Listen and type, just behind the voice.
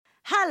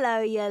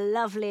Hello, you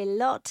lovely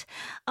lot.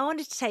 I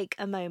wanted to take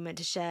a moment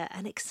to share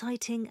an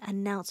exciting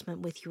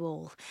announcement with you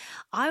all.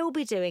 I will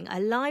be doing a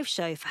live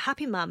show for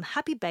Happy Mum,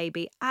 Happy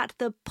Baby at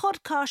the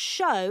Podcast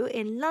Show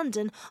in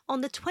London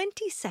on the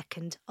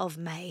 22nd of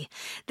May.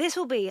 This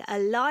will be a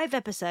live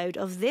episode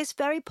of this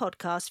very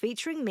podcast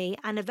featuring me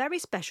and a very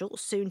special,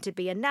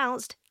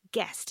 soon-to-be-announced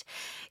guest.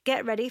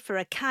 Get ready for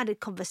a candid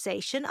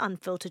conversation,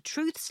 unfiltered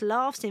truths,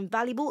 laughs,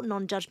 invaluable,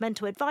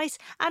 non-judgmental advice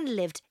and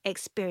lived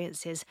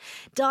experiences.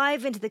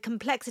 Dive into the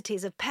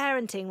complexities of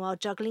parenting while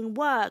juggling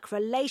work,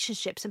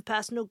 relationships and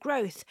personal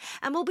growth.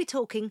 And we'll be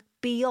talking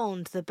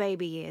beyond the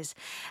baby years.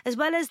 As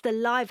well as the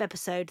live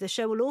episode, the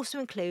show will also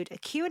include a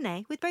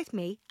Q&A with both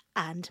me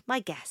and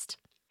my guest.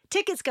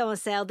 Tickets go on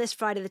sale this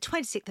Friday the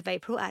 26th of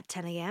April at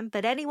 10 a.m,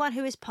 but anyone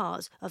who is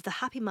part of the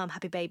Happy Mum,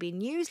 Happy Baby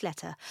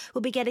newsletter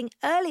will be getting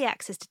early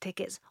access to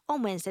tickets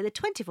on Wednesday the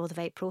 24th of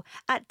April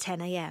at 10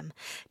 a.m.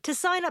 To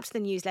sign up to the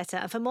newsletter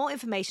and for more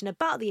information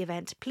about the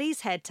event,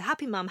 please head to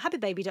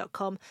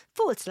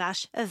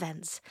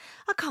happymumhappybaby.com/events.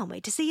 I can't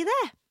wait to see you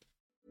there.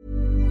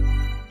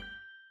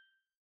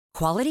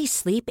 Quality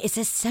sleep is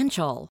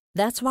essential.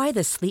 That's why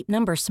the Sleep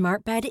Number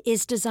Smart Bed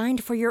is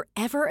designed for your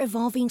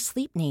ever-evolving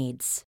sleep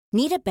needs.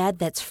 Need a bed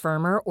that's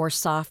firmer or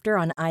softer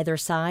on either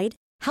side?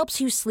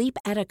 Helps you sleep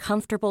at a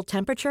comfortable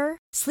temperature?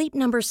 Sleep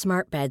Number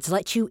Smart Beds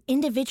let you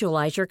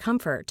individualize your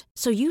comfort,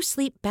 so you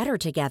sleep better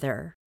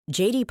together.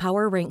 J.D.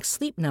 Power ranks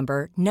Sleep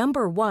Number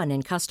number 1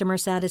 in customer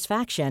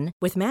satisfaction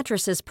with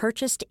mattresses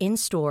purchased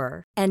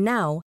in-store. And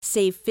now,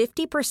 save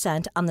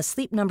 50% on the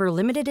Sleep Number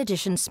Limited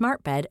Edition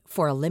Smart Bed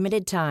for a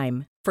limited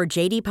time. For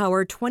J.D.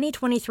 Power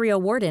 2023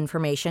 award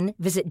information,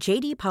 visit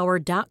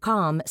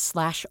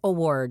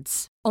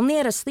jdpower.com/awards. Only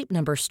at a Sleep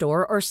Number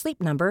store or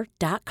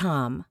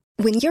sleepnumber.com.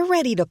 When you're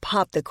ready to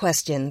pop the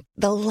question,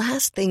 the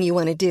last thing you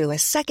want to do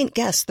is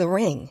second-guess the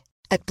ring.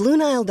 At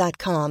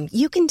BlueNile.com,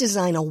 you can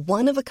design a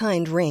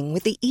one-of-a-kind ring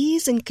with the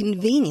ease and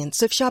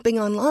convenience of shopping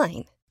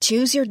online.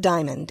 Choose your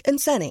diamond and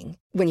setting.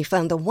 When you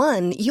find the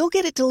one, you'll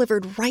get it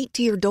delivered right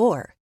to your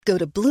door. Go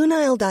to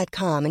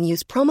BlueNile.com and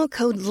use promo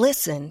code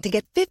LISTEN to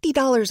get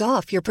 $50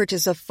 off your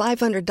purchase of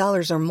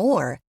 $500 or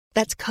more.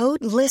 That's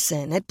code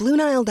LISTEN at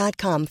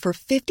BlueNile.com for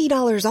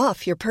 $50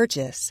 off your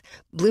purchase.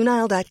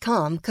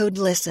 BlueNile.com, code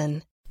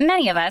LISTEN.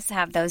 Many of us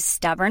have those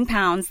stubborn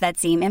pounds that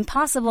seem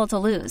impossible to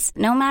lose,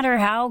 no matter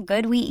how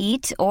good we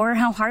eat or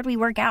how hard we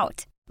work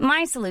out.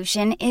 My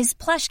solution is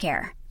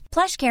PlushCare.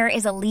 PlushCare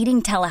is a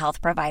leading telehealth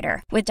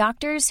provider with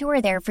doctors who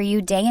are there for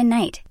you day and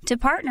night to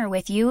partner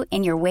with you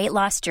in your weight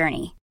loss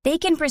journey. They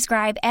can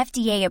prescribe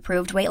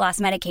FDA-approved weight loss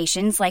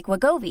medications like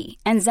Wegovy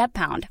and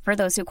Zepbound for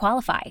those who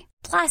qualify.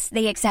 Plus,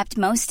 they accept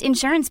most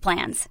insurance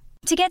plans.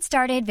 To get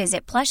started,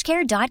 visit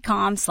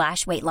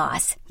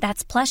plushcare.com/weightloss.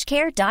 That's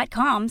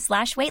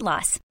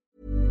plushcare.com/weightloss.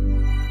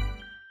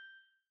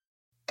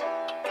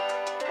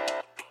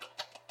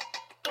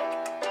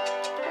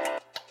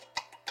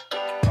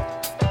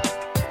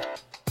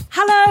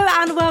 Hello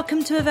and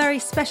welcome to a very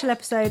special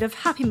episode of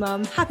Happy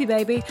Mum, Happy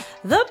Baby,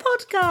 the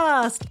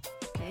podcast.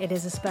 It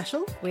is a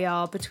special. We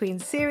are between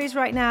series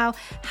right now.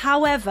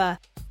 However,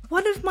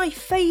 one of my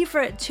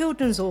favourite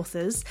children's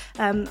authors,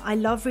 I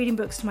love reading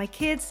books to my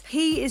kids.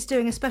 He is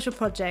doing a special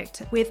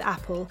project with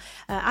Apple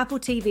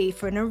TV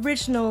for an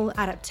original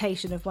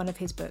adaptation of one of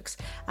his books.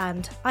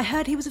 And I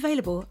heard he was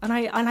available and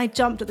I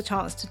jumped at the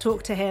chance to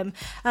talk to him.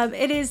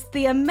 It is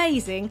the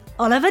amazing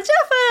Oliver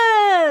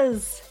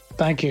Jeffers.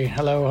 Thank you.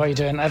 Hello, how are you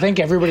doing? I think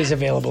everybody's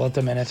available at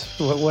the minute.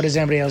 What is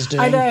anybody else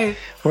doing? I know.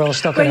 We're all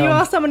stuck at home. When you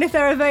ask someone if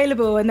they're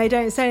available and they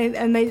don't say,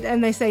 and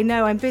they say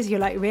no, I'm busy.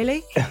 You're like,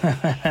 really?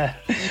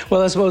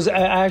 Well, I suppose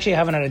I actually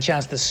haven't had a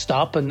chance to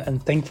stop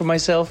and think for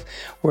myself.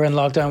 We're in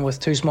lockdown with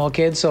 2 small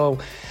kids, so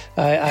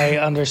I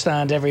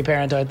understand every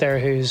parent out there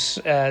who's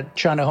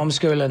trying to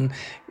homeschool and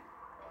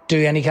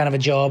do any kind of a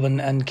job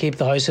and keep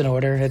the house in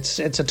order. It's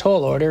a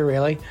tall order,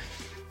 really.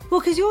 Well,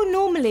 because you're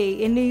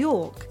normally in New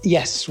York.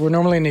 Yes, we're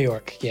normally in New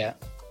York, yeah.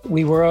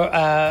 We were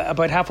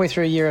about halfway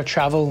through a year of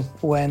travel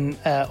when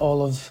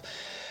all of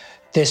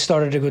this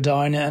started to go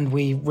down, and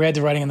we read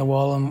the writing on the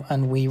wall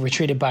and we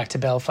retreated back to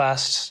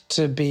Belfast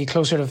to be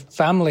closer to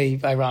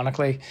family,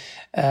 ironically,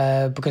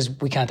 because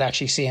we can't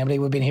actually see anybody.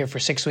 We've been here for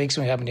 6 weeks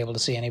and we haven't been able to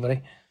see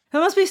anybody. It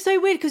must be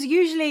so weird because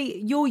usually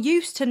you're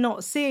used to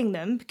not seeing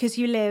them because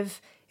you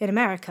live in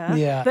America,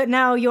 yeah. But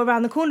now you're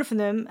around the corner from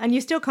them and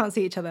you still can't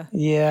see each other.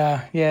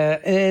 Yeah.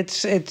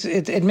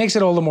 It makes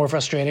it all the more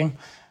frustrating,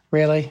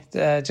 really,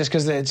 just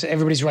because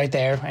everybody's right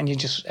there and you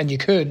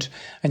could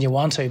and you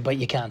want to, but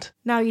you can't.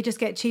 Now you just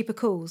get cheaper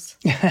calls.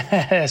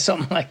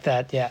 Something like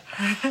that, yeah.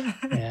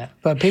 Yeah.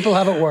 But people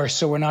have it worse,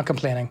 so we're not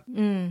complaining.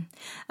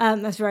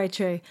 That's very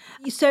true.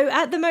 So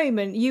at the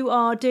moment you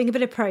are doing a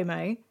bit of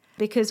promo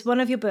because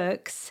one of your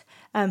books,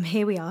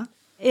 Here We Are,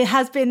 it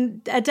has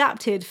been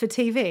adapted for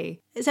TV.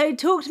 So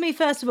talk to me,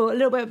 first of all, a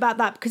little bit about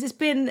that, because it's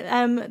been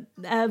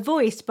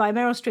voiced by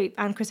Meryl Streep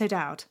and Chris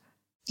O'Dowd.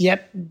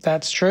 Yep,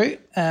 that's true.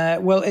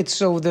 Well,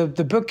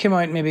 the book came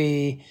out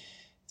maybe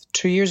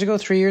 3 years ago.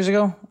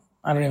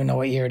 I don't even know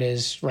what year it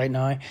is right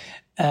now.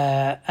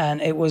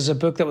 And it was a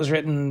book that was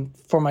written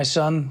for my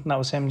son. That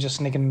was him just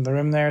sneaking in the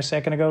room there a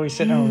second ago. He's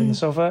sitting over in the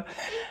sofa.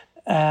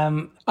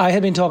 I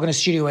had been talking to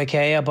Studio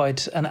AK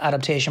about an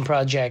adaptation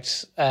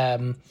project,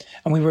 and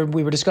we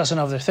were discussing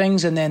other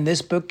things. And then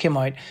this book came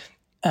out,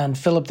 and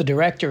Philip, the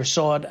director,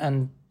 saw it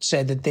and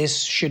said that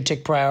this should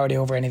take priority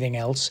over anything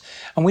else.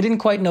 And we didn't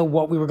quite know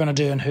what we were going to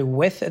do and who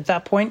with at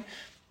that point.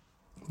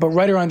 But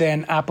right around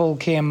then, Apple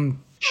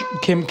came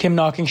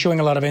knocking, showing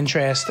a lot of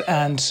interest,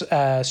 and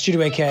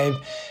Studio AK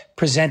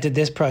presented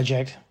this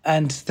project.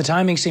 And the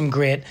timing seemed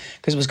great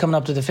because it was coming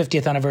up to the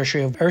 50th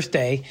anniversary of Earth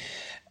Day.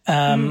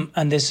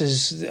 And this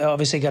has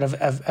obviously got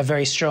a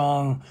very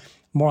strong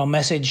moral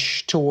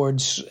message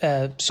towards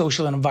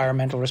social and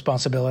environmental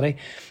responsibility.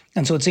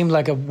 And so it seemed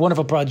like a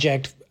wonderful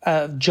project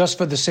just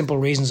for the simple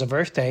reasons of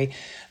Earth Day.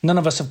 None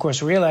of us, of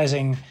course,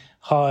 realizing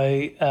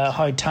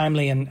how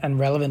timely and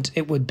relevant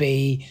it would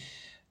be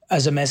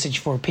as a message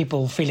for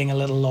people feeling a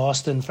little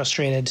lost and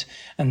frustrated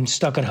and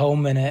stuck at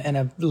home in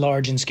a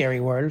large and scary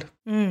world.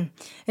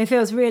 It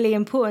feels really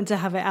important to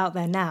have it out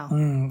there now.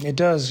 It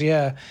does,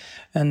 yeah.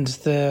 And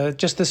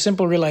the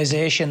simple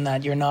realization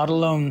that you're not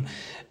alone.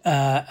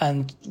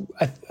 And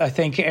I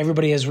think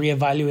everybody is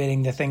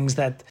reevaluating the things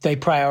that they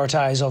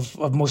prioritize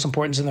of most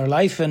importance in their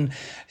life. And,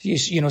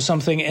 you know,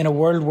 something in a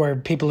world where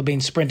people have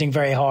been sprinting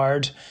very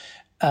hard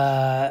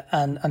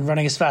and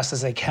running as fast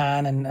as they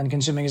can and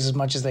consuming as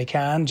much as they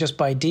can, just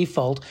by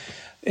default,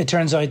 it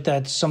turns out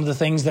that some of the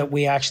things that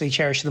we actually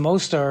cherish the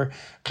most are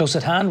close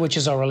at hand, which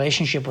is our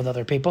relationship with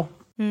other people.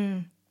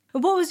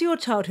 What was your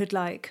childhood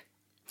like?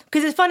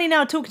 Because it's funny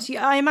now talking to you.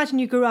 I imagine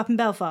you grew up in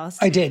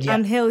Belfast. I did, yeah.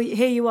 And here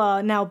you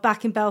are now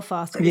back in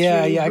Belfast.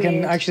 Yeah, I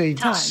can actually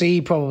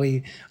see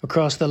probably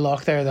across the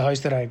loch there, the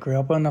house that I grew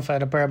up in, if I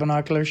had a pair of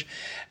binoculars.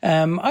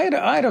 I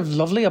had a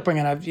lovely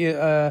upbringing.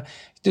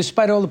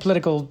 Despite all the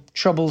political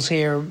troubles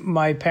here,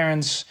 my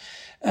parents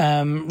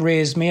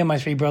raised me and my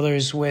three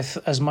brothers with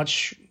as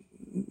much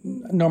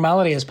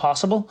normality as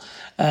possible.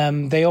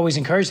 They always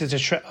encouraged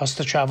us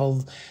to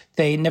travel.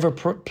 They never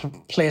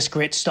placed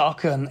great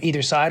stock on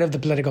either side of the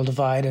political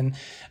divide.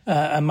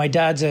 And my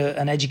dad's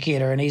an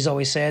educator, and he's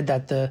always said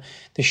that the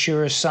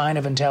surest sign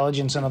of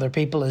intelligence in other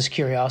people is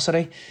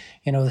curiosity.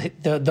 You know,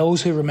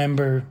 those who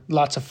remember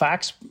lots of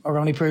facts are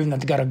only proving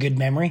that they've got a good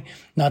memory,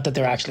 not that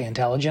they're actually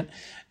intelligent.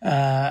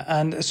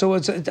 And so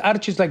it's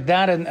attitudes like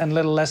that and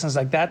little lessons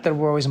like that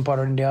were always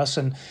important to us.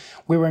 And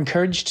we were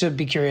encouraged to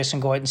be curious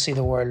and go out and see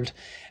the world.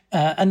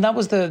 And that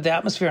was the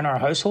atmosphere in our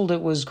household.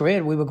 It was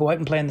great. We would go out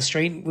and play in the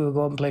street. We would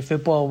go out and play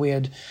football.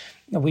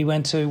 We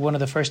went to one of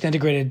the first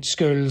integrated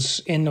schools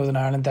in Northern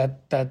Ireland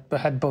that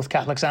had both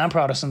Catholics and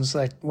Protestants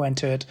that went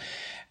to it,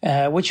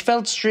 which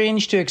felt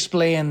strange to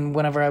explain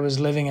whenever I was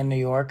living in New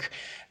York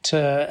to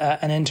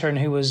an intern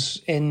who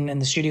was in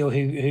the studio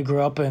who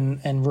grew up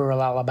in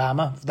rural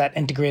Alabama. That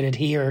integrated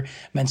here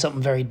meant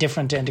something very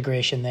different to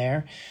integration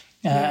there.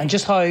 And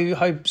just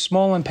how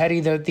small and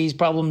petty these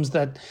problems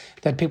that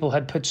people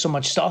had put so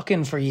much stock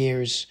in for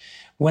years,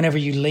 whenever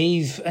you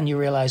leave and you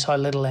realize how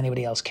little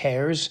anybody else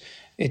cares,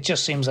 it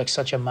just seems like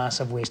such a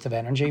massive waste of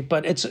energy.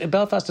 But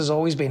Belfast has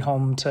always been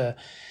home to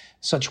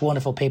such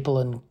wonderful people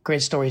and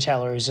great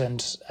storytellers,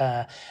 and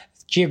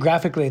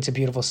geographically it's a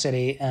beautiful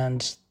city,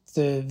 and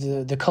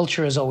the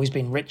culture has always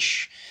been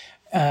rich,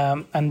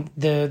 and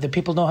the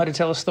people know how to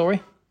tell a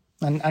story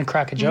and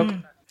crack a joke.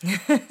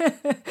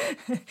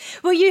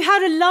 Well, you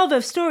had a love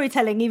of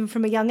storytelling even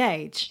from a young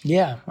age.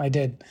 Yeah, I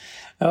did.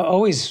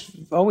 Always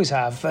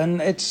have, and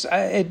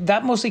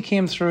that mostly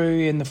came through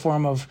in the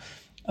form of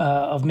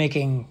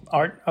making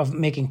art, of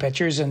making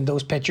pictures, and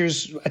those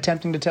pictures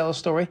attempting to tell a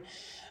story.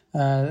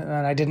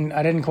 And I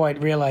didn't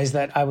quite realize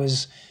that I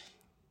was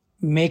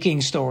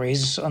making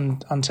stories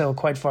until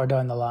quite far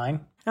down the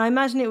line. And I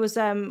imagine it was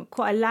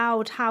quite a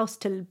loud house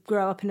to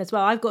grow up in as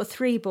well. I've got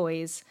 3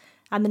 boys.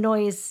 And the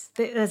noise,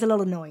 there's a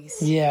lot of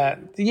noise. Yeah,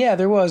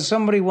 there was.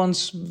 Somebody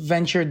once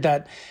ventured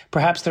that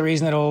perhaps the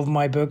reason that all of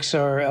my books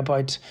are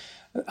about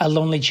a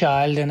lonely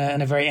child in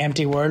a very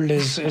empty world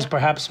is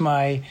perhaps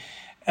my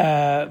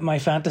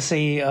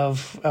fantasy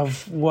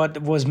of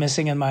what was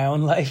missing in my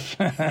own life.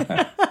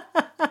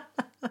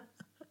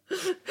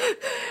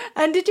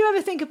 And did you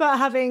ever think about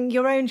having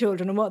your own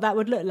children and what that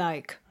would look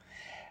like?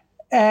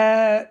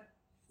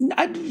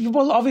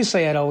 Well,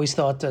 obviously, I'd always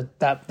thought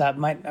that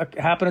might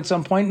happen at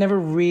some point. Never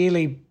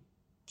really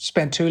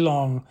spent too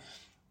long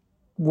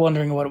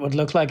wondering what it would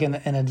look like in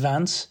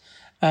advance.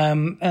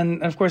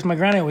 And of course, my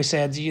granny always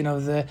said, you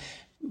know,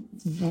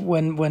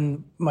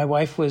 when my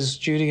wife was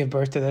due to give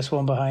birth to this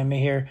one behind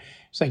me here,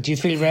 it's like, do you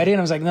feel ready? And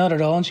I was like, not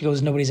at all. And she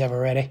goes, nobody's ever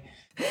ready.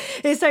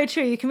 It's so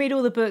true. You can read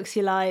all the books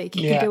you like,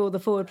 you can do all the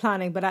forward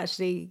planning, but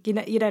actually,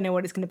 you don't know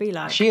what it's going to be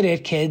like. She had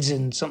 8 kids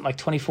and something like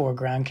 24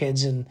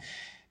 grandkids and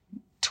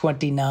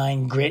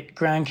 29 great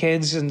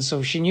grandkids, and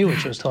so she knew what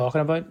she was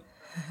talking about.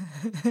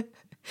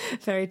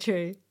 Very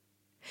true.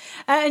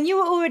 And you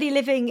were already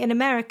living in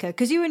America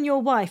because you and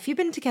your wife, you've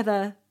been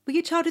together. Were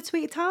you childhood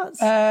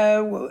sweethearts?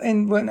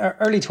 In our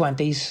early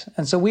 20s,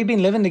 and so we've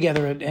been living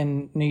together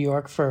in New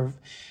York for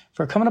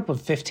coming up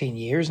with 15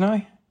 years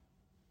now.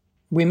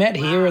 We met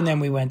here and then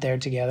we went there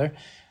together.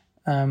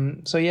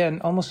 So yeah,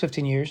 almost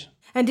 15 years.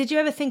 And did you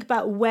ever think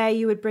about where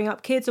you would bring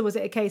up kids, or was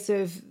it a case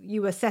of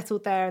you were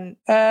settled there?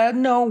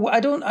 And no, I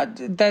don't.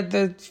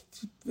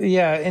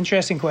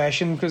 Interesting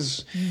question,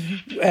 because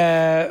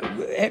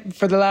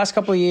for the last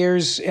couple of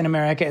years in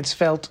America, it's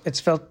felt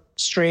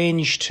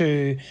strange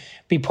to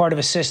be part of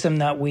a system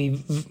that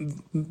we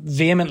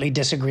vehemently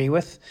disagree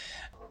with.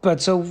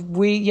 But so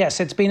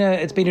it's been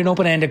an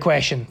open-ended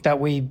question that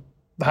we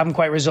haven't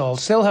quite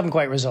resolved, still haven't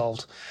quite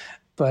resolved.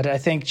 But I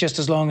think just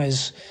as long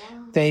as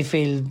they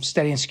feel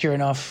steady and secure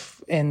enough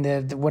in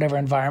the whatever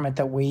environment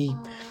that we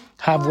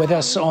have with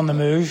us on the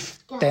move,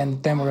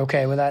 then we're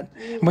okay with that.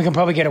 And we can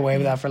probably get away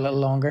with that for a little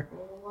longer.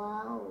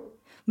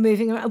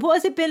 Moving around, what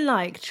has it been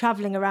like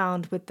travelling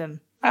around with them?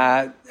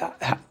 At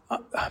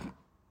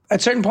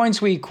certain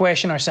points, we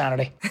question our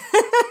sanity,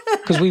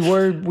 because we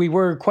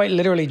were quite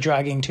literally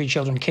dragging two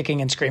children kicking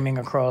and screaming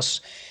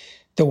across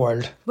the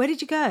world. Where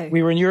did you go?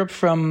 We were in Europe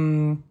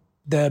from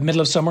the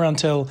middle of summer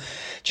until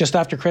just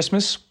after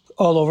Christmas,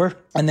 all over.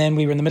 And then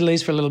we were in the Middle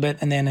East for a little bit.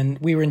 And then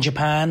we were in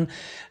Japan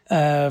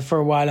for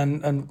a while.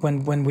 And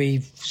when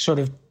we sort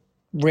of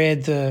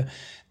read the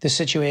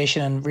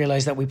situation and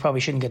realized that we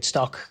probably shouldn't get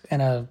stuck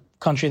in a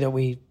country that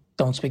we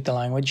don't speak the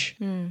language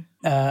and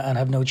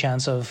have no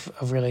chance of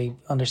really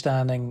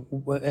understanding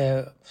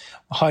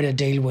how to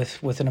deal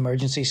with an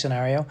emergency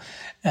scenario,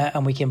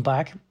 and we came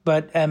back.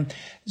 But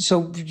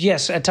so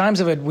yes, at times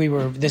of it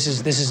this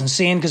is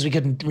insane, because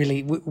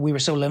we were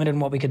so limited in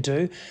what we could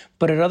do.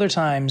 But at other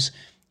times,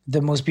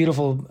 the most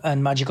beautiful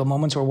and magical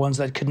moments were ones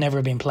that could never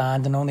have been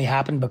planned and only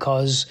happened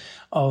because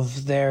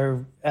of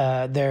their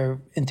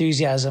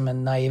enthusiasm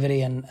and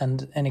naivety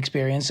and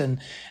experience and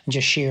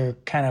just sheer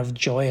kind of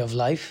joy of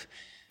life.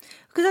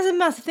 Because that's a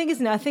massive thing,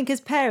 isn't it? I think as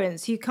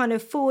parents, you kind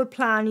of forward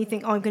plan, you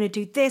think, I'm going to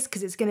do this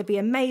because it's going to be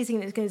amazing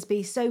and it's going to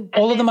be so...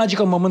 All of the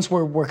magical moments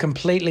were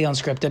completely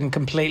unscripted and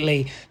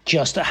completely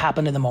just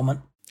happened in the moment.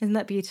 Isn't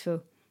that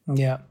beautiful?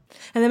 Yeah.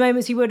 And the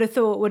moments you would have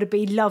thought would have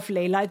been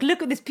lovely, like,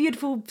 look at this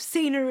beautiful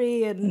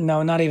scenery and...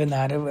 No, not even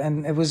that.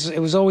 It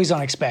was always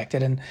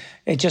unexpected, and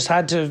it just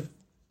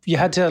you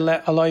had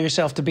to allow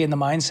yourself to be in the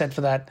mindset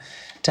for that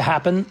to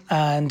happen,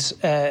 and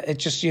it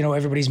just,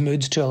 everybody's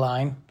moods to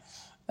align.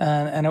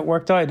 And it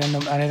worked out. And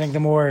I think the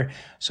more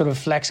sort of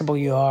flexible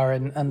you are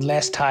and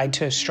less tied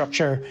to a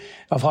structure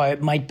of how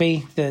it might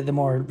be, the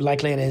more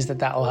likely it is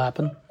that will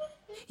happen.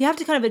 You have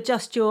to kind of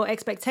adjust your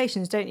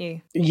expectations, don't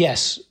you?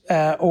 Yes,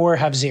 or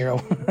have zero.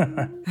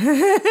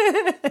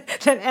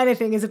 Then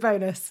anything is a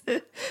bonus.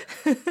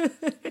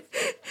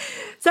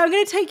 So I'm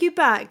going to take you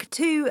back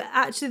to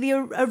actually the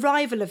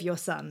arrival of your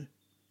son.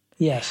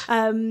 Yes.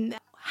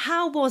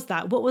 How was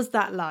that? What was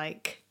that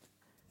like?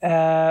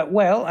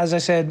 Well, as I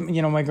said,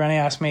 my granny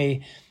asked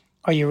me,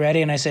 "Are you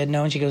ready?" And I said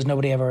no, and she goes,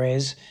 "Nobody ever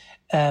is."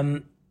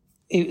 So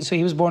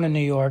he was born in New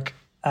York,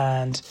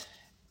 and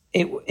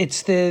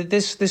it's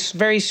this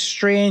very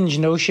strange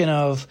notion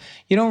of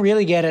you don't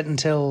really get it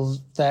until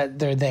that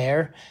they're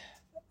there,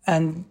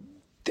 and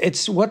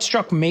it's what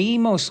struck me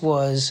most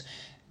was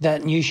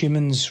that new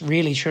humans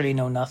really truly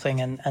know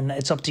nothing, and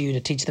it's up to you to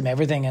teach them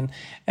everything, and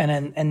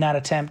in that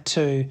attempt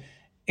to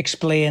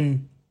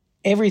explain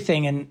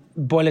everything and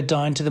boil it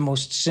down to the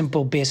most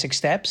simple basic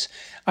steps,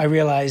 I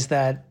realized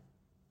that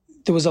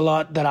there was a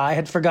lot that I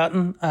had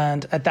forgotten.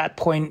 And at that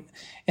point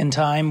in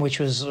time, which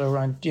was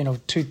around,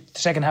 the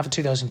second half of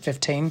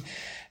 2015,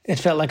 it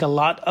felt like a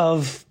lot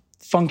of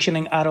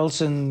functioning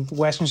adults in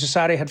Western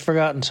society had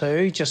forgotten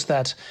too, just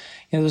that,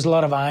 there was a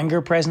lot of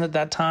anger present at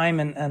that time.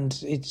 And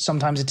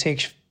sometimes it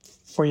takes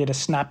for you to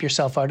snap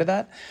yourself out of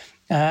that.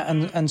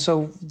 And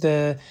so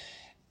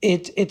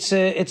It's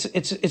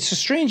a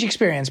strange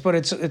experience, but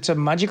it's a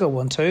magical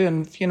one too.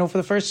 And for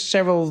the first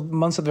several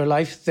months of their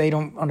life, they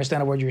don't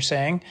understand a word you're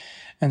saying,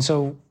 and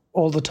so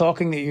all the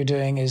talking that you're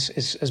doing is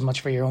as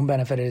much for your own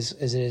benefit as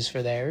it is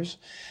for theirs.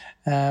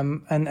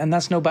 And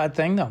that's no bad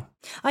thing, though.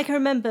 I can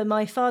remember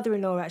my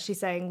father-in-law actually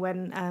saying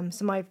when,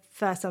 so my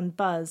first son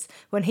Buzz,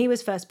 when he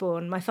was first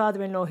born, my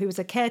father-in-law, who was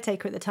a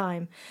caretaker at the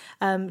time,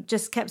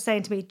 just kept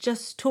saying to me,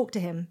 just talk to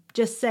him,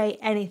 just say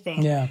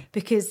anything,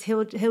 because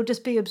he'll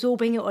just be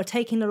absorbing it or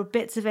taking little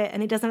bits of it,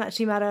 and it doesn't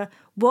actually matter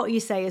what you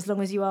say as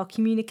long as you are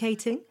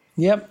communicating.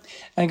 Yep,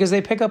 and because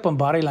they pick up on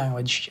body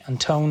language and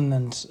tone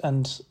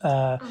and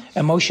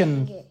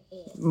emotion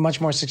much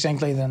more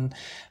succinctly than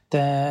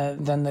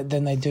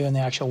they do in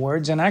the actual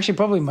words, and actually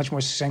probably much more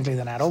succinctly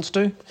than adults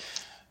do,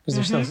 because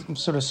they're still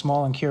sort of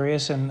small and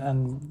curious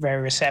and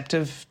very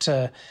receptive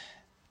to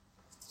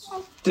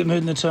the mood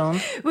and the tone.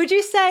 Would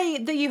you say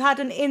that you had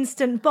an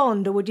instant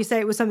bond, or would you say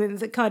it was something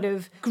that kind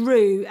of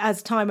grew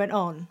as time went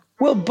on?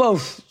 Well,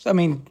 both. I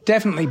mean,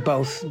 definitely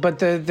both. But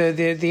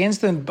the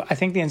instant, I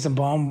think the instant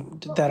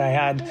bond that I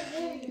had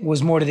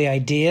was more to the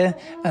idea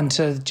and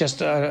to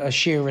just a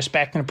sheer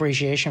respect and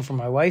appreciation for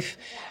my wife.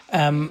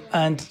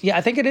 And yeah,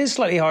 I think it is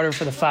slightly harder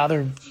for the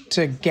father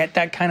to get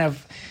that kind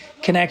of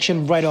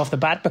connection right off the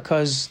bat,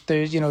 because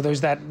there's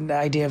that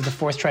idea of the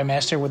fourth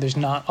trimester where there's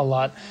not a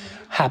lot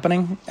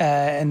happening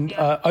and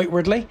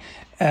outwardly.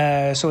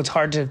 So it's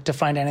hard to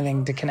find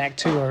anything to connect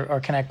to or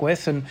connect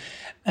with. And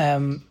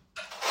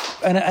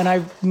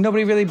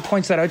nobody really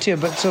points that out to you.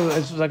 But so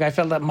it's like I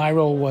felt that my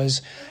role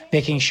was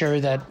making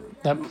sure that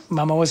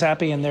Mama was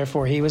happy and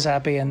therefore he was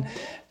happy. And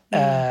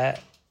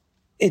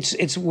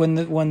it's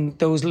when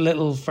those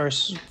little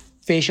first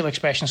facial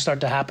expressions start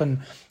to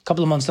happen a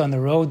couple of months down the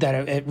road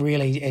that it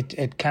really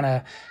kind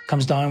of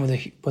comes down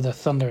with a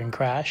thundering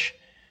crash.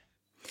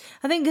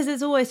 I think because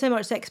there's always so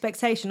much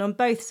expectation on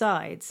both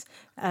sides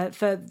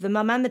for the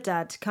mum and the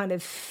dad to kind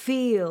of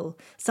feel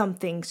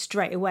something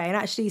straight away. And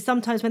actually,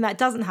 sometimes when that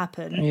doesn't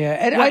happen... Yeah,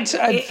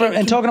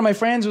 and talking to my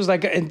friends was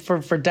like,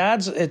 for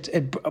dads,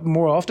 it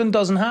more often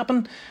doesn't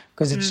happen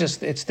because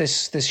it's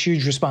this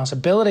huge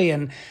responsibility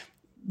and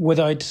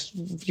without,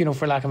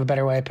 for lack of a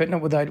better way of putting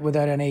it,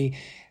 without any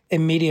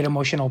immediate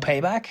emotional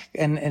payback.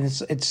 And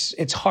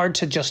it's hard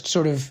to just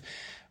sort of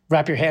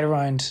wrap your head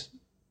around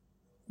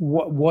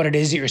what it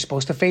is that you're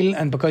supposed to feel,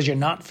 and because you're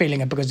not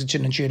feeling it because it's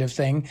an intuitive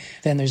thing,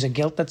 then there's a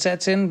guilt that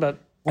sets in. But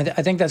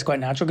I think that's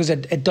quite natural because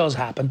it does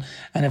happen,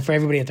 and for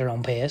everybody at their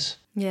own pace.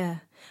 Yeah,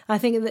 I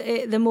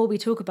think the more we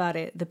talk about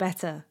it, the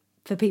better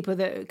for people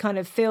that kind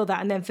of feel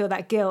that and then feel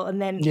that guilt,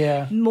 and then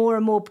more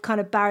and more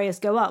kind of barriers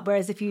go up.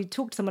 Whereas if you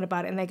talk to someone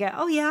about it and they go,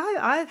 "Oh yeah,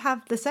 I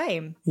have the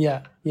same."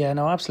 Yeah,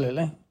 no,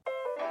 absolutely.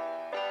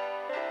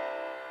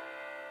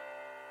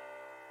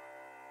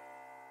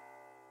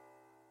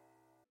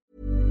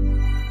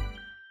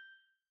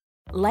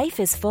 Life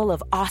is full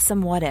of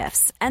awesome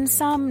what-ifs, and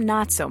some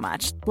not so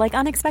much, like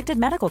unexpected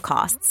medical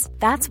costs.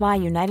 That's why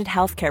United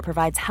Healthcare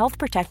provides Health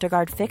Protector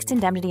Guard fixed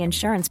indemnity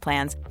insurance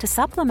plans to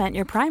supplement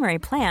your primary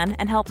plan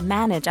and help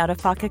manage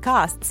out-of-pocket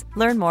costs.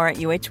 Learn more at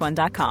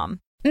UH1.com.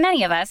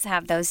 Many of us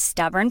have those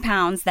stubborn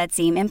pounds that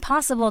seem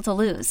impossible to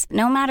lose,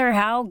 no matter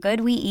how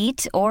good we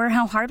eat or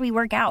how hard we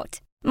work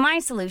out. My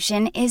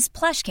solution is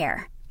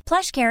PlushCare.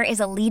 PlushCare is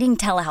a leading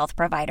telehealth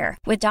provider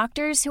with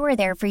doctors who are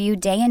there for you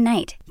day and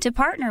night to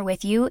partner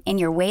with you in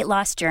your weight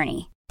loss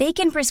journey. They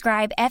can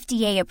prescribe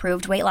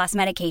FDA-approved weight loss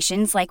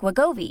medications like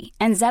Wegovy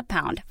and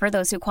Zepbound for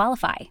those who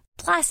qualify.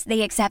 Plus,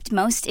 they accept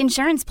most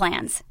insurance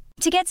plans.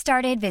 To get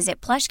started, visit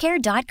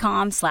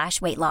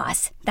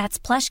plushcare.com/weightloss. That's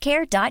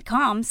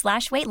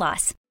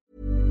plushcare.com/weightloss.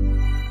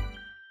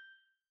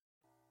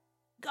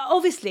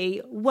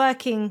 Obviously,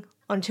 working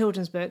on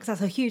children's books,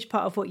 that's a huge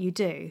part of what you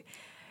do.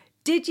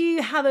 Did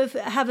you have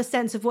a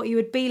sense of what you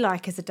would be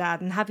like as a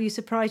dad, and have you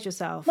surprised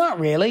yourself? Not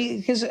really,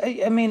 because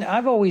I mean,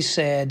 I've always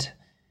said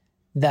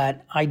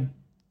that I've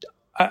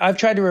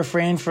tried to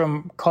refrain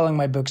from calling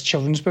my books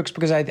children's books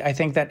because I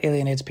think that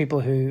alienates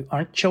people who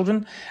aren't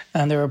children,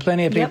 and there are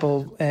plenty of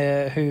people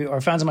who are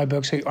fans of my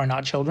books who are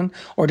not children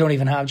or don't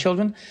even have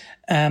children.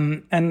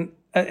 And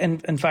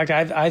in fact,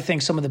 I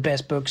think some of the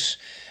best books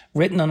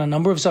written on a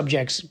number of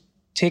subjects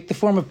take the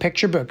form of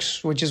picture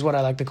books, which is what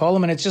I like to call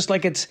them. And it's just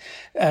like it's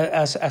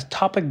a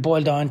topic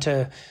boiled down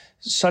to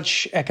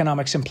such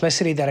economic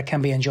simplicity that it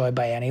can be enjoyed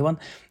by anyone.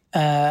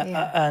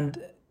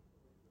 And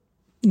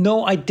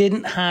no, I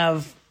didn't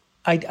have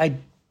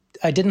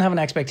an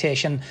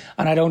expectation,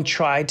 and I don't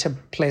try to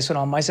place it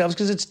on myself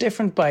because it's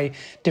different by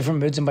different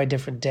moods and by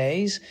different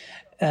days.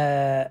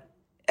 And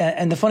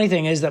the funny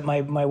thing is that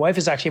my wife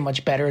is actually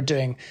much better at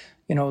doing,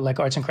 like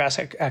arts and crafts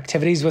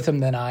activities with them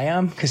than I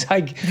am, because I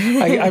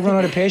run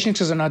out of patience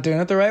because they're not doing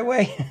it the right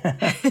way.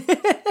 But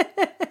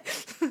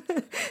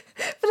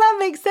that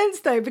makes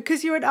sense though,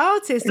 because you're an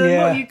artist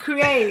and what you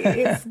create,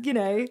 it's,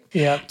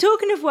 Yeah.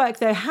 Talking of work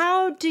though,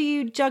 how do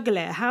you juggle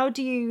it?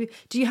 Do you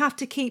have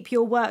to keep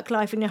your work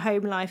life and your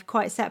home life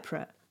quite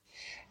separate?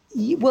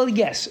 Well,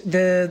 yes.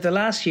 The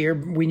last year,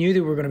 we knew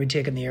that we were going to be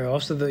taking the year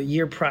off. So the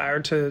year prior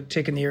to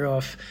taking the year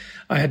off,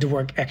 I had to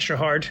work extra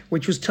hard,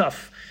 which was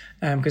tough.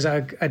 Because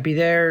I'd be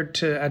there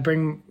I'd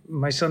bring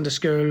my son to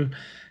school,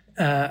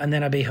 and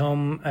then I'd be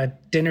home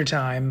at dinner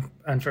time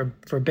and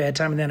for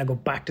bedtime, and then I'd go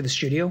back to the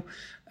studio.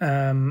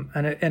 And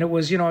it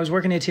was, I was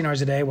working 18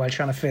 hours a day while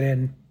trying to fit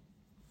in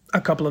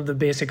a couple of the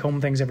basic home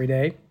things every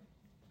day.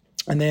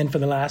 And then for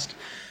the last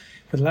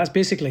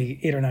basically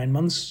 8 or 9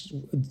 months,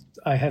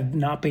 I have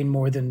not been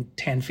more than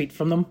 10 feet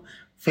from them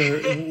for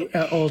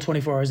all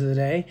 24 hours of the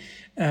day.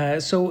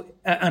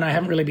 And I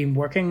haven't really been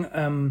working.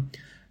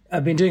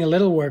 I've been doing a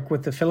little work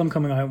with the film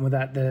coming out and with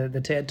that, the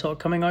TED Talk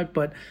coming out,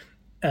 but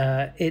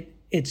I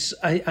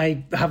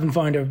haven't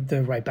found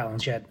the right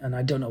balance yet, and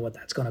I don't know what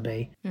that's going to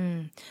be.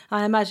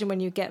 I imagine when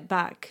you get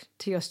back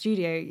to your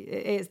studio,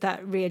 it's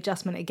that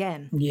readjustment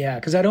again. Yeah,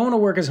 because I don't want to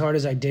work as hard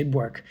as I did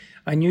work.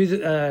 I knew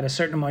that a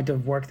certain amount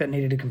of work that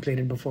needed to be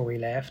completed before we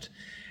left,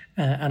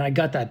 and I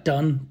got that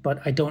done, but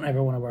I don't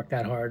ever want to work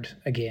that hard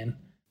again.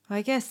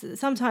 I guess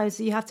sometimes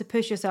you have to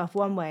push yourself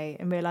one way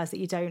and realise that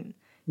you don't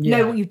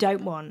know what you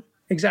don't want.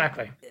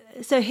 Exactly.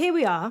 So here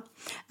we are,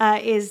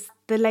 is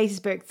the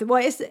latest book. It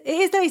is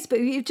the latest book.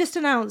 You've just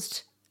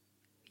announced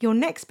your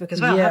next book as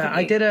well, haven't you?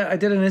 I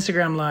did an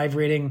Instagram live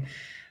reading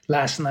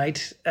last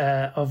night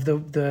of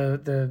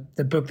the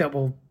book that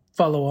will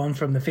follow on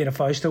from The Fate of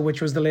Fausto, which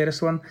was the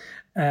latest one.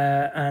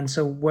 And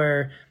so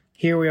where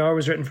Here We Are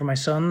was written for my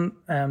son.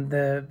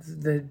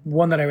 The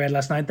one that I read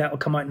last night, that will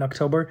come out in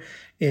October,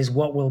 is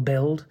What We'll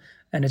Build,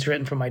 and it's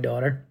written for my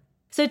daughter.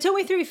 So talk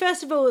me through,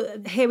 first of all,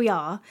 Here We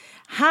Are.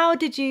 How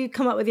did you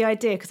come up with the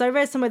idea? Because I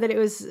read somewhere that it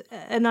was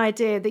an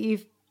idea that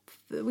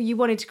you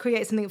wanted to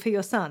create something for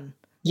your son.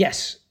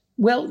 Yes.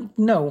 Well,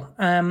 no.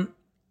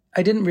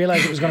 I didn't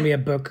realize it was going to be a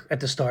book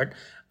at the start.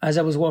 As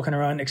I was walking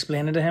around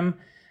explaining to him,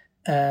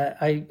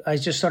 I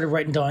just started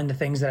writing down the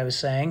things that I was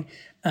saying.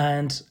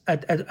 And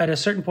at a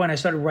certain point, I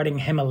started writing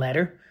him a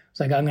letter. It's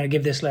like, I'm going to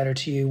give this letter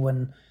to you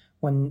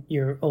when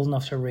you're old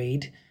enough to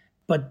read.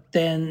 But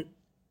then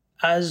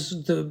as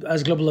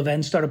global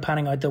events started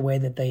panning out the way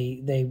that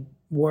they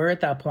were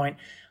at that point,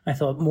 I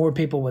thought more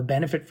people would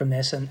benefit from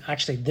this, and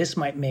actually this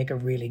might make a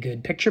really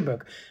good picture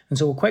book. And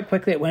so quite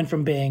quickly it went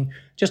from being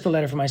just a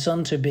letter for my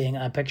son to being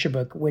a picture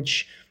book,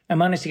 which I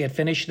managed to get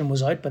finished and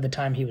was out by the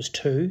time he was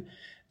 2.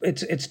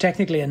 It's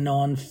technically a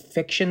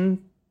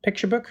non-fiction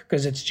picture book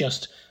because it's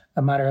just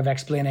a matter of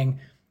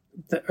explaining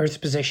the Earth's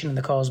position in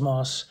the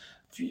cosmos,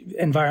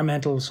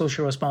 environmental,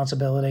 social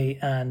responsibility,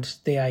 and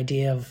the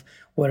idea of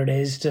what it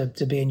is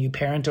to be a new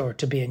parent or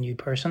to be a new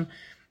person.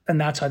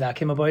 And that's how that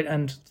came about.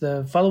 And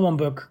the follow-on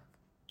book,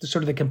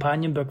 sort of the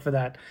companion book for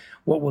that,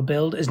 What We'll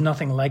Build, is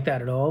nothing like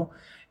that at all.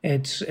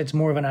 It's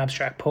more of an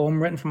abstract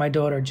poem written for my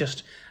daughter,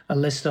 just a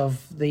list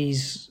of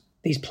these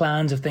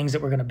plans of things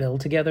that we're going to build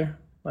together,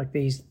 like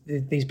these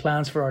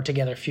plans for our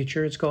together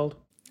future, it's called.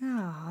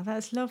 Oh,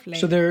 that's lovely.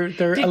 So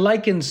they're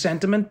alike in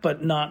sentiment,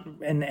 but not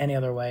in any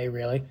other way,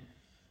 really.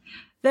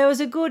 There was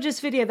a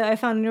gorgeous video that I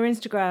found on your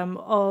Instagram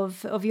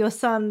of your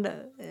son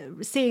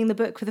seeing the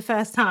book for the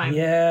first time.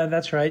 Yeah,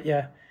 that's right.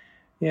 Yeah.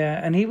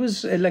 And he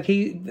was like,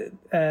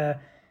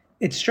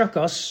 it struck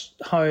us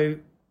how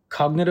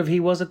cognitive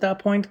he was at that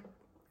point.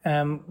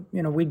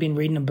 We'd been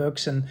reading him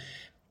books, and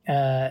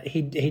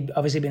he'd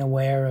obviously been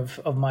aware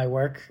of my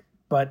work,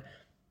 but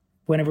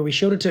whenever we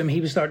showed it to him, he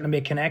was starting to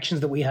make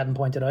connections that we hadn't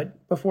pointed out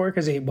before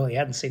because he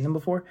hadn't seen them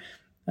before.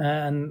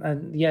 That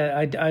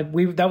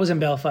was in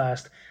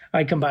Belfast.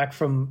 I'd come back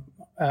from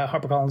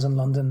HarperCollins in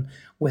London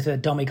with a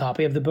dummy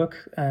copy of the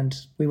book, and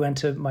we went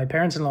to my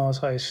parents-in-law's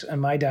house, and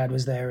my dad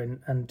was there,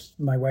 and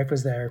my wife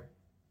was there,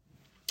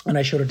 and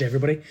I showed it to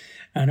everybody,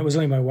 and it was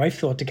only my wife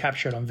thought to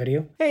capture it on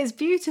video. It's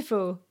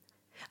beautiful.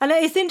 And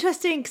it's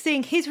interesting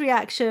seeing his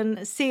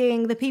reaction,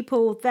 seeing the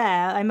people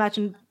there, I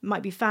imagine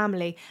might be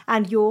family,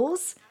 and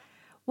yours.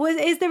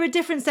 Is there a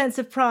different sense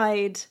of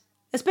pride,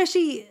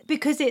 especially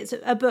because it's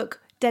a book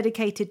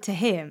dedicated to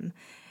him?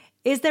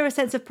 Is there a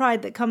sense of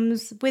pride that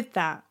comes with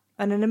that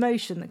and an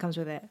emotion that comes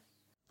with it?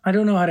 I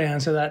don't know how to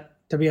answer that,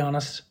 to be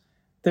honest.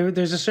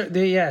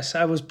 Yes,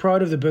 I was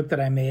proud of the book that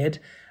I made,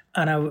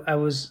 and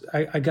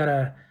I got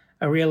a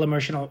real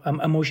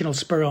emotional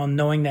spur on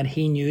knowing that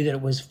he knew that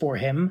it was for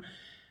him.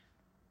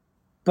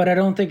 But I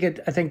don't think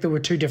I think there were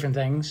two different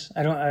things.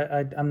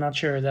 I'm not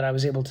sure that I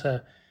was able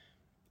to.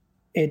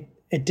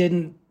 It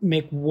didn't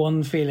make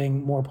one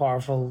feeling more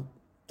powerful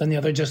than the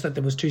other, just that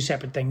there was two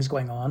separate things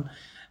going on.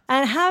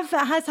 And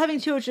has having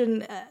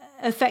children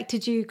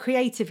affected you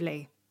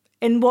creatively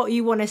in what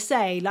you want to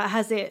say? Like,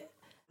 has it?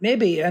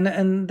 Maybe,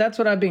 and that's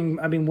what I've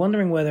been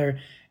wondering, whether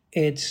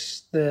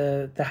it's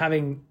the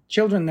having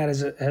children that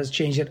has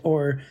changed it,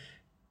 or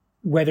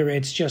whether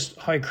it's just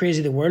how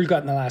crazy the world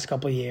got in the last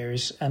couple of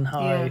years and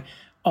how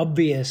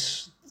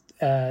obvious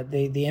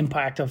the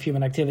impact of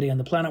human activity on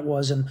the planet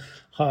was, and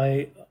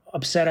how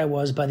upset I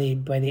was by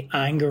the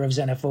anger of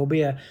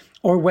xenophobia,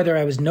 or whether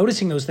I was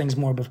noticing those things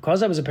more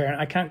because I was a parent.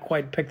 I can't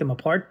quite pick them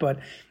apart, but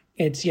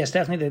it's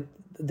definitely that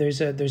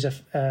there's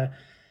a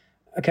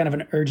kind of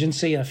an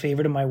urgency and a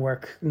fever to my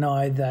work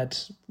now,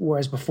 that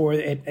whereas before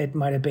it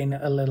might have been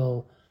a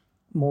little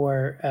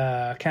more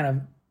kind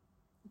of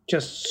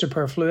just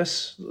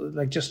superfluous,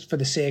 like just for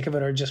the sake of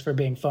it or just for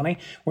being funny,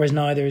 whereas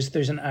now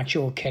there's an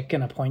actual kick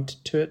and a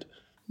point to it.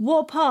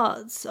 What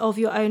parts of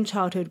your own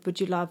childhood would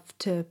you love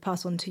to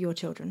pass on to your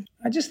children?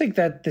 I just think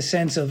that the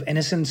sense of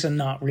innocence and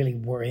not really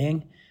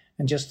worrying,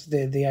 and just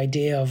the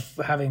idea of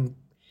having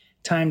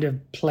time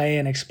to play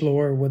and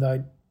explore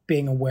without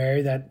being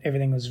aware that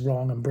everything was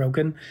wrong and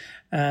broken.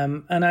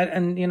 And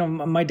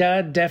my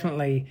dad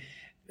definitely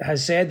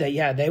has said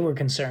that, they were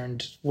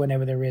concerned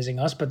whenever they're raising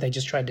us, but they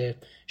just tried to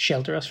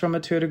shelter us from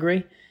it to a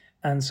degree.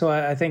 And so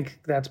I think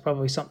that's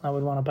probably something I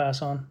would want to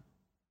pass on.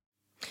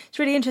 It's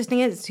really interesting,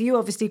 isn't it? So you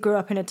obviously grew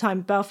up in a time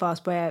in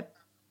Belfast where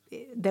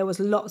there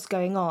was lots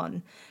going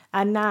on,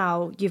 and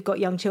now you've got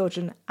young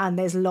children and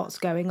there's lots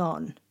going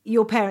on.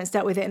 Your parents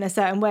dealt with it in a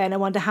certain way, and I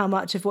wonder how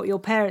much of what your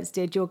parents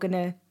did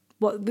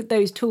what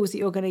those tools that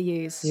you're going to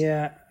use.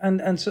 Yeah,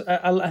 and so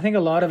I think a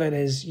lot of it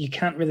is you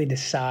can't really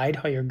decide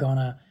how you're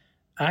gonna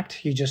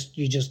act. You just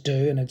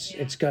do, and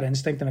it's gut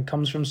instinct, and it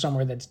comes from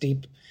somewhere that's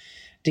deep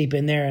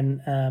in there,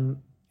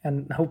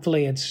 and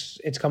hopefully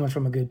it's coming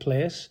from a good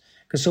place.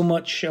 Because so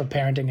much of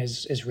parenting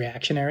is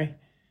reactionary.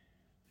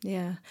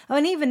 Yeah. Oh,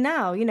 and even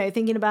now,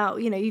 thinking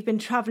about, you've been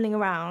travelling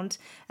around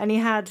and you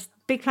had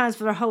big plans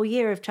for a whole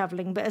year of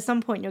travelling, but at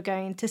some point you're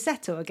going to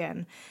settle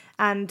again.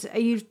 And are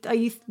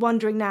you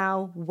wondering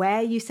now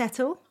where you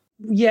settle?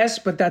 Yes,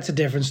 but that's a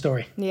different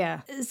story.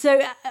 Yeah.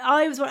 So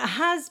I was wondering,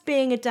 has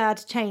being a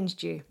dad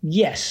changed you?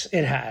 Yes,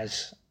 it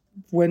has.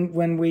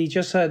 When we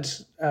just had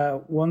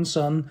one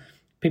son,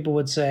 people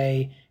would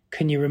say,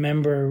 can you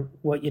remember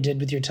what you did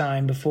with your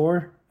time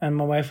before? And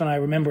my wife and I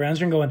remember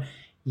answering going,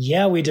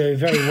 yeah, we do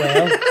very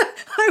well.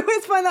 I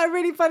always find that a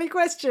really funny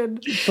question.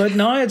 But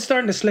now it's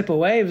starting to slip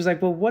away. It was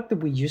like, well, what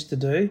did we used to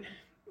do?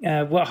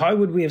 How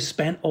would we have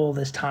spent all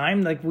this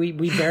time? Like we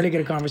barely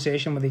get a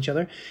conversation with each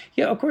other.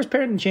 Yeah, of course,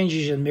 parenting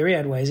changes you in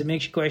myriad ways. It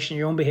makes you question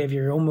your own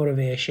behavior, your own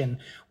motivation,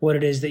 what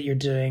it is that you're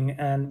doing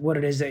and what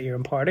it is that you're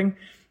imparting.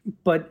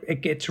 But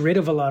it gets rid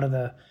of a lot of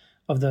the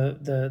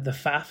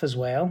faff as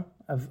well,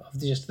 of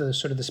just the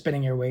sort of the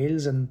spinning your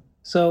wheels. And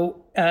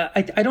so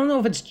I don't know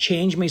if it's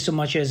changed me so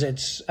much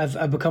as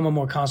I've become a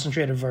more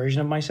concentrated version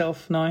of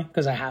myself now,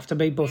 because I have to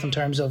be, both in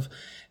terms of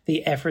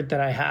the effort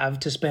that I have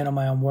to spend on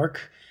my own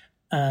work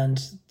and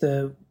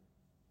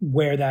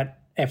where that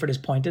effort is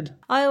pointed.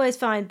 I always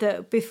find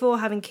that before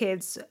having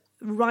kids,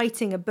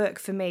 writing a book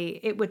for me,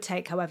 it would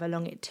take however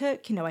long it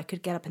took. You know, I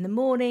could get up in the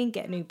morning,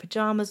 get new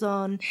pajamas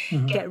on,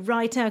 get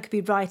writing. I could be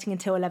writing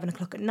until 11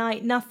 o'clock at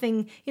night.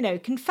 Nothing, you know,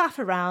 can faff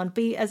around,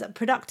 be as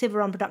productive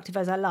or unproductive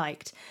as I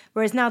liked.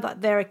 Whereas now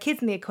that there are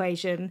kids in the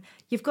equation,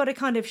 you've got to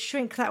kind of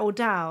shrink that all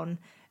down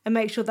and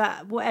make sure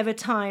that whatever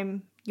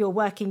time you're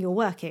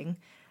working,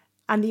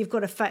 and you've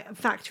got to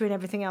factor in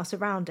everything else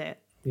around it.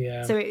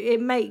 Yeah. So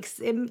it makes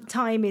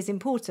time is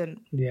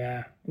important.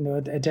 Yeah, no,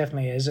 it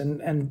definitely is.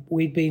 And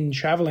we've been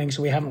traveling,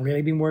 so we haven't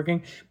really been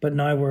working. But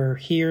now we're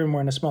here and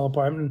we're in a small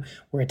apartment.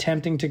 We're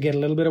attempting to get a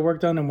little bit of work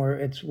done, and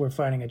we're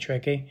finding it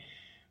tricky.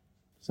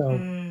 So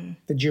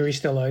the jury's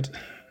still out.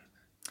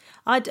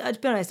 I'd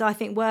be honest. I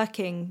think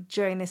working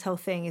during this whole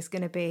thing is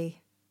going to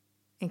be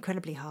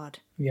incredibly hard.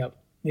 Yep,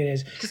 it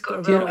is. Just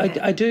got to roll with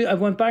it. I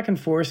went back and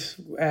forth.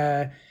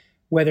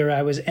 Whether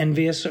I was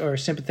envious or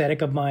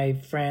sympathetic of my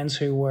friends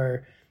who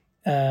were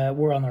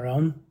on their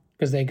own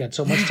because they got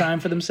so much time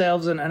for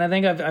themselves, and I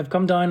think I've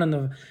come down on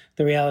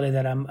the reality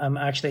that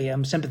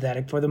I'm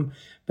sympathetic for them,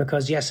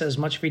 because yes, as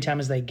much free time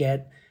as they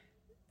get,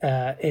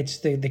 it's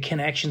the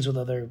connections with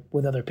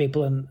other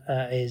people, and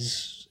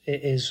is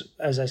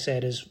as I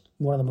said, is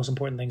one of the most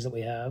important things that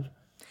we have.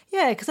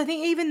 Yeah, because I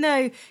think even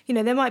though, you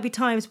know, there might be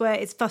times where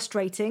it's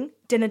frustrating,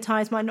 dinner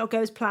times might not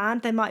go as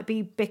planned, there might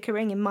be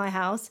bickering in my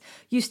house,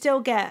 you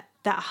still get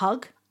that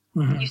hug.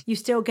 Mm-hmm. You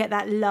still get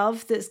that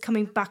love that's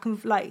coming back,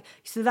 and like,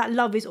 so that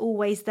love is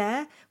always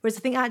there. Whereas I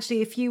think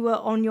actually if you were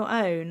on your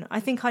own, I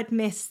think I'd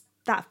miss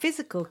that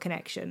physical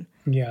connection.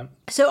 Yeah.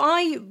 So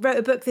I wrote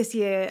a book this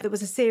year that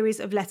was a series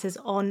of letters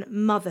on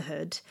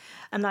motherhood.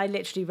 And I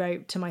literally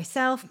wrote to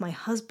myself, my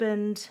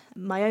husband,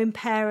 my own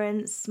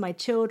parents, my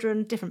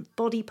children, different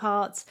body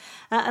parts.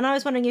 And I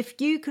was wondering, if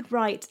you could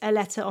write a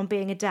letter on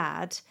being a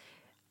dad,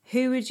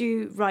 who would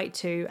you write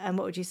to and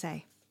what would you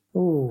say?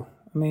 Oh,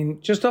 I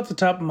mean, just off the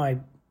top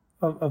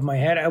of my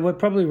head, I would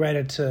probably write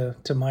it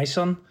to my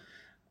son.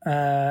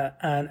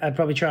 And I'd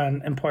probably try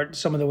and impart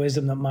some of the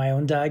wisdom that my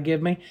own dad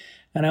gave me.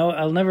 And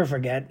I'll never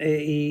forget,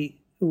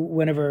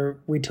 whenever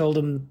we told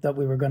him that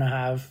we were going to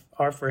have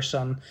our first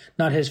son,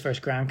 not his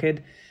first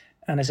grandkid,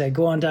 and I said,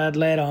 go on, Dad,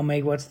 lay it on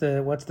me. What's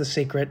the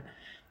secret?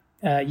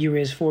 You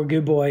raised 4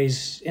 good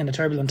boys in a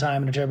turbulent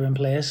time in a turbulent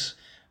place.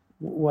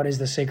 What is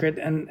the secret?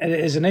 And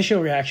his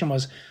initial reaction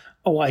was,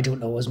 oh, I don't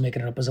know. I was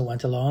making it up as I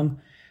went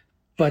along.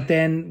 But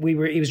then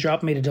he was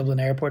dropping me to Dublin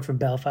Airport from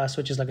Belfast,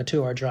 which is like a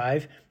 2-hour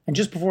drive. And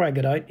just before I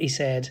got out, he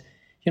said,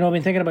 you know, I've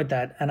been thinking about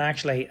that. And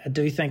actually, I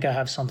do think I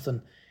have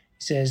something.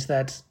 He says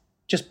that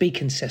just be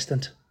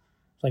consistent.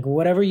 Like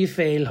whatever you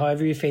feel,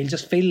 however you feel,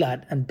 just feel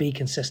that and be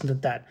consistent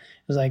at that.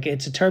 It was like,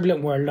 it's a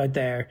turbulent world out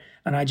there,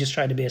 and I just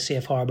try to be a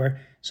safe harbour,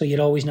 so you'd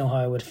always know how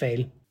I would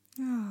feel.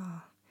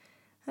 Oh,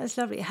 that's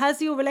lovely.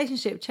 Has your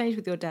relationship changed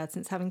with your dad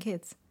since having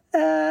kids?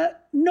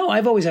 No,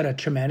 I've always had a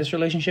tremendous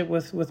relationship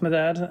with my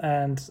dad,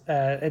 and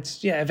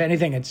it's, yeah, if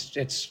anything,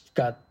 it's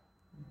got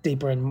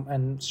deeper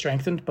and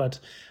strengthened, but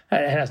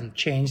it hasn't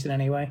changed in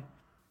any way.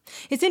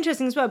 It's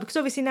interesting as well, because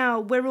obviously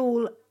now we're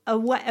all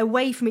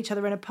away from each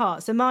other and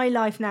apart. So my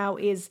life now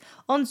is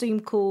on Zoom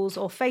calls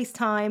or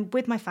FaceTime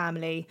with my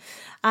family.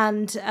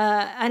 And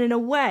in a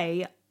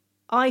way,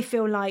 I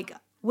feel like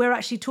we're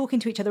actually talking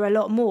to each other a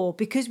lot more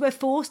because we're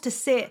forced to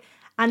sit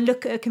and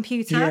look at a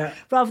computer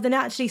rather than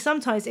actually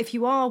sometimes if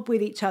you are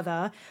with each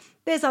other,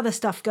 there's other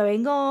stuff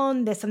going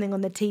on. There's something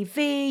on the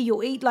TV,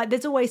 you'll eat, like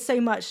there's always so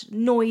much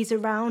noise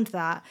around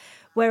that.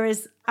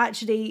 Whereas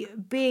actually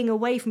being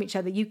away from each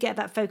other, you get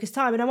that focused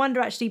time. And I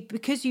wonder actually,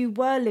 because you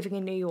were living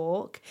in New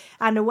York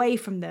and away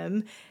from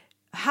them,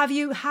 have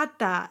you had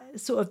that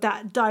sort of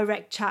that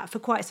direct chat for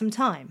quite some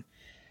time?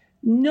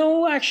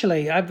 No,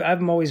 actually,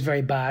 I'm always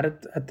very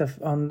bad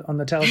on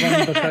the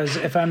telephone because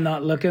if I'm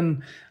not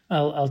looking,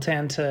 I'll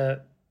tend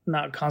to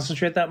not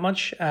concentrate that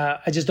much.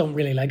 I just don't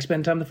really like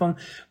spending time on the phone.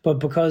 But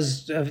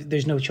because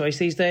there's no choice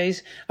these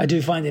days, I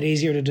do find it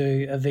easier to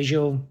do a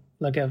visual,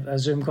 like a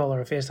Zoom call or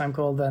a FaceTime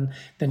call than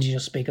to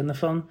just speak on the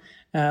phone.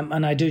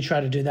 And I do try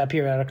to do that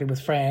periodically with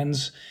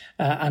friends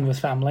and with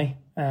family.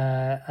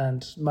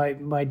 And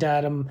my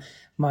dad and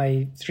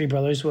my three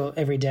brothers will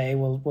every day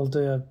we'll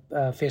do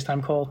a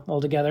FaceTime call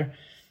all together.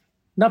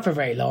 Not for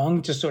very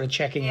long, just sort of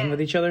checking in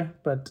with each other,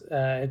 but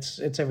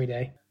it's every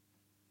day.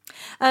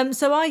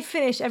 So I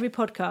finish every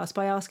podcast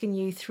by asking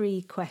you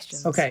 3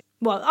 questions. Okay.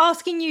 Well,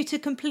 asking you to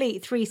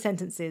complete 3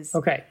 sentences.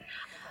 Okay.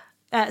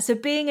 So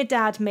being a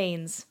dad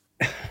means...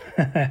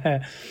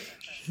 I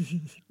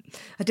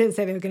didn't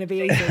say they were going to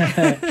be easy.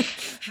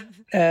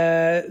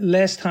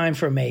 Less time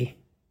for me.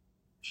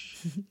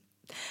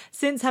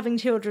 Since having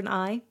children,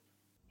 I...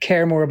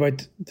 care more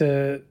about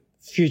the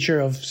future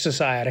of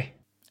society.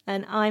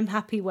 And I'm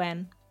happy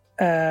when...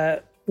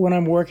 when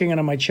I'm working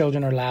and my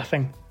children are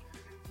laughing.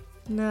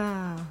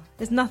 No,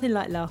 there's nothing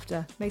like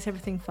laughter. Makes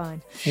everything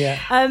fine. Yeah.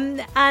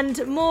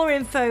 And more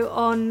info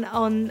on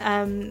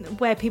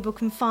where people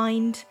can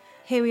find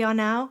Here We Are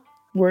Now.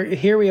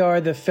 Here We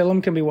Are, the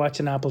film can be watched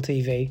on Apple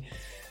TV.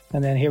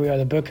 And then Here We Are,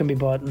 the book can be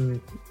bought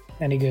in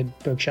any good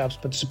bookshops.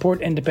 But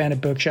support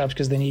independent bookshops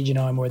because they need you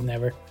now more than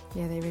ever.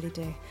 Yeah, they really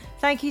do.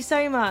 Thank you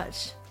so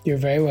much. You're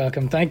very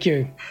welcome. Thank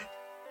you.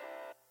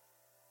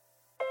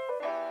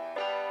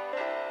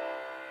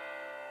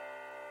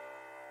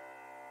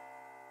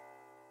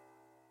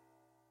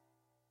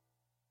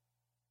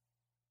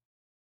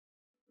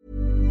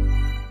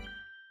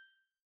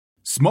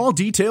 Small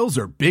details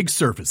are big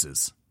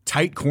surfaces.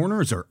 Tight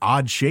corners are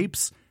odd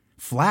shapes.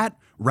 Flat,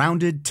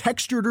 rounded,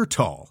 textured, or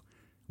tall.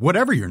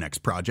 Whatever your next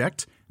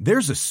project,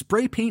 there's a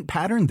spray paint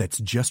pattern that's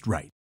just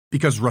right.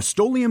 Because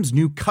Rust-Oleum's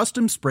new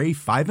Custom Spray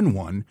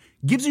 5-in-1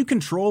 gives you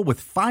control with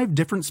 5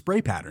 different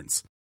spray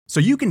patterns. So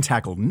you can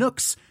tackle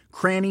nooks,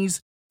 crannies,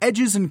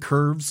 edges, and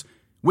curves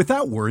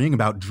without worrying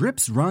about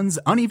drips, runs,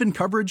 uneven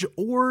coverage,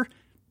 or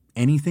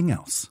anything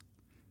else.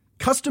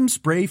 Custom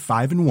Spray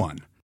 5-in-1.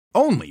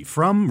 Only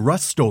from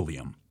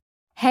Rust-Oleum.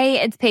 Hey,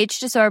 it's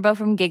Paige DeSorbo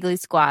from Giggly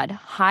Squad.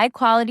 High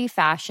quality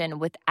fashion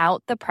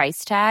without the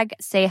price tag.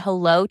 Say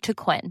hello to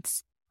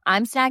Quince.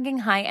 I'm snagging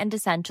high-end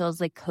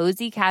essentials like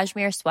cozy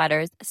cashmere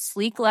sweaters,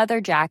 sleek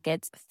leather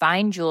jackets,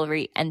 fine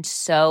jewelry, and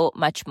so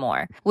much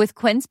more. With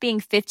Quince being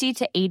 50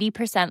 to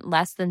 80%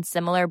 less than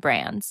similar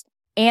brands.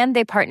 And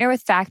they partner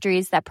with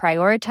factories that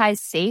prioritize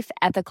safe,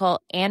 ethical,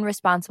 and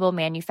responsible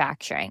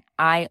manufacturing.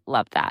 I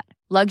love that.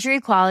 Luxury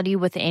quality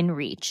within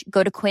reach.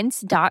 Go to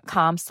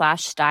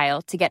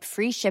quince.com/style to get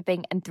free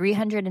shipping and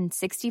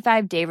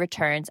 365-day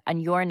returns on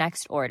your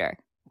next order.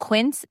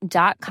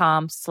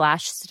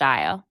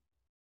 Quince.com/style.